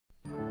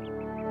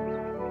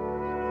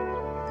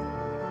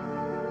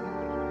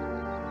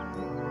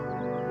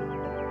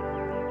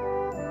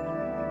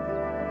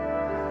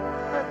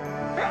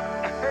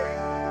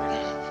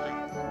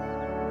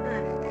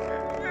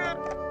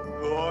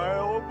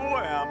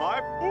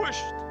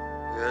finished.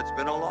 It's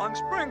been a long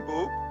spring,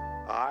 Boop.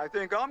 I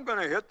think I'm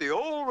gonna hit the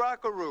old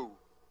rockaroo.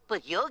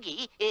 But,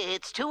 Yogi,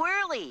 it's too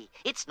early.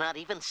 It's not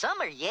even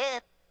summer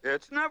yet.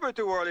 It's never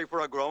too early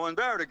for a growing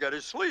bear to get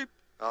his sleep.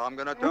 I'm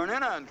gonna turn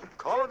in and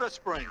call it a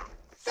spring.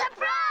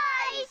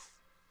 Surprise!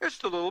 It's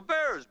the little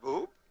bears,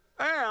 Boop.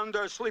 And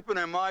they're sleeping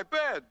in my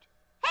bed.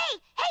 Hey,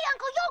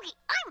 Uncle Yogi,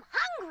 I'm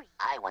hungry.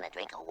 I want a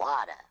drink of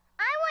water.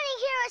 I want to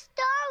hear a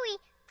story,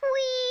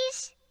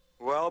 please.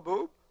 Well,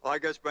 Boop, I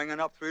guess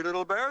bringing up 3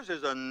 little bears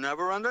is a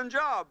never-ending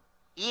job.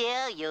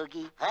 Yeah,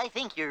 Yogi, I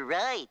think you're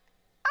right.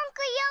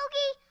 Uncle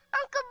Yogi,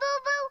 Uncle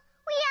Boo-Boo,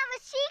 we have a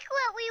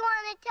secret we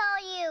want to tell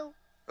you.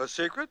 A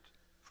secret?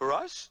 For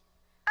us?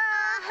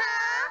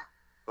 Uh-huh.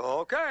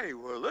 Okay,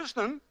 we're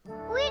listening.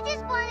 We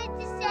just wanted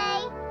to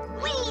say,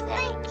 we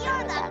think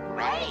you're the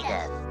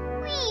greatest.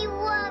 We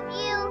love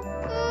you.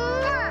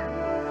 Mwah.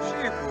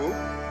 Gee, Boop,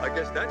 I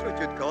guess that's what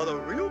you'd call a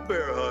real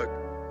bear hug.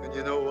 And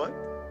you know what?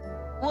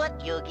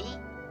 What, Yogi?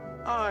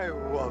 I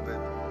love it.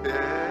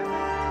 Yeah.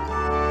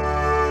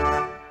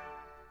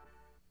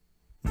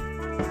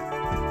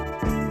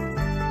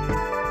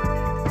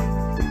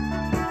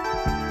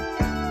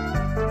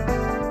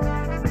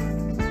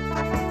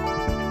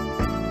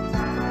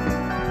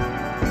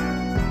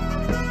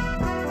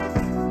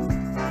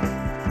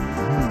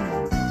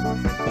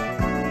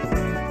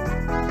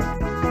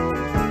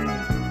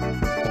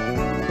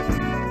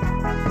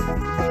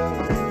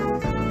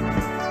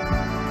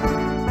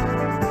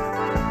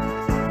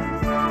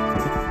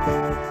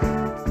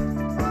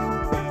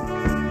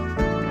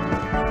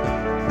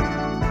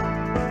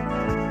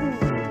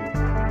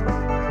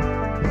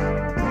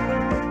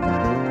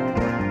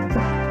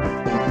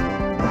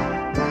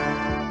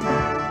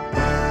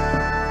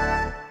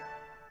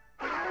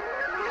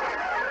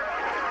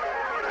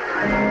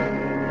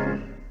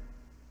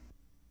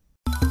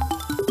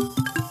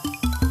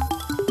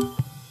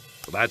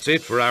 That's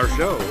it for our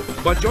show.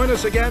 But join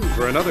us again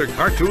for another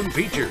cartoon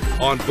feature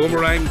on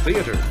Boomerang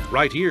Theatre,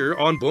 right here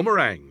on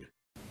Boomerang.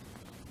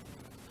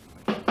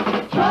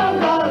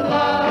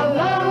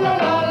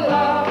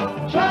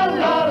 Tra-la-la-la-la-la-la,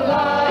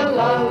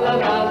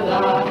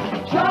 tra-la-la-la-la-la-la,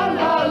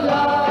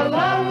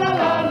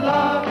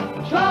 tra-la-la-la-la-la-la,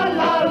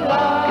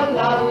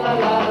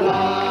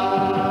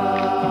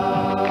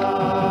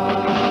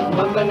 tra-la-la-la-la-la-la.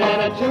 One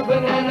banana, 2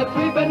 banana,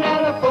 3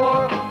 banana,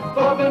 4.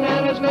 4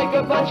 bananas make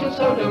a bunch and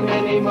so do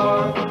many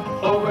more.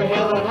 Over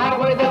hill and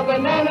highway the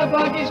banana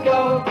buggies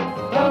go,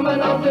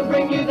 coming on to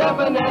bring you the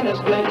Banana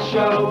Split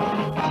Show.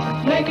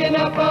 Making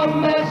up a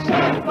mess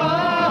of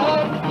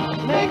fun,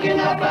 making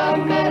up a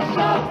mess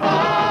of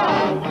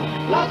fun.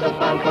 Lots of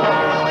fun for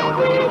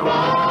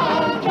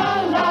everyone.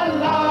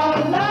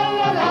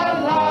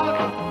 Tra-la-la-la-la-la-la,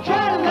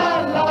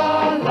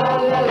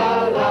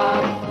 tra-la-la-la-la-la-la,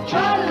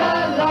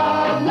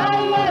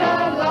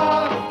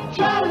 tra-la-la-la-la-la-la,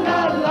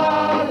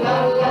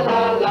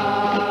 tra-la-la-la-la-la-la.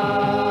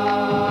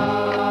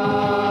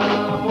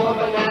 4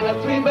 banana,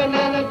 3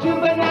 banana, 2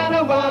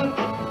 banana, 1.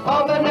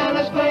 All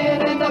bananas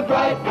playing in the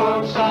bright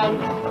warm sun.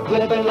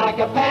 Flipping like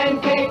a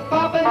pancake,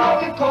 popping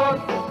like a cork.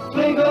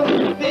 Flingle,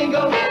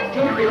 bingo,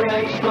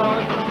 boomerang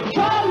snort.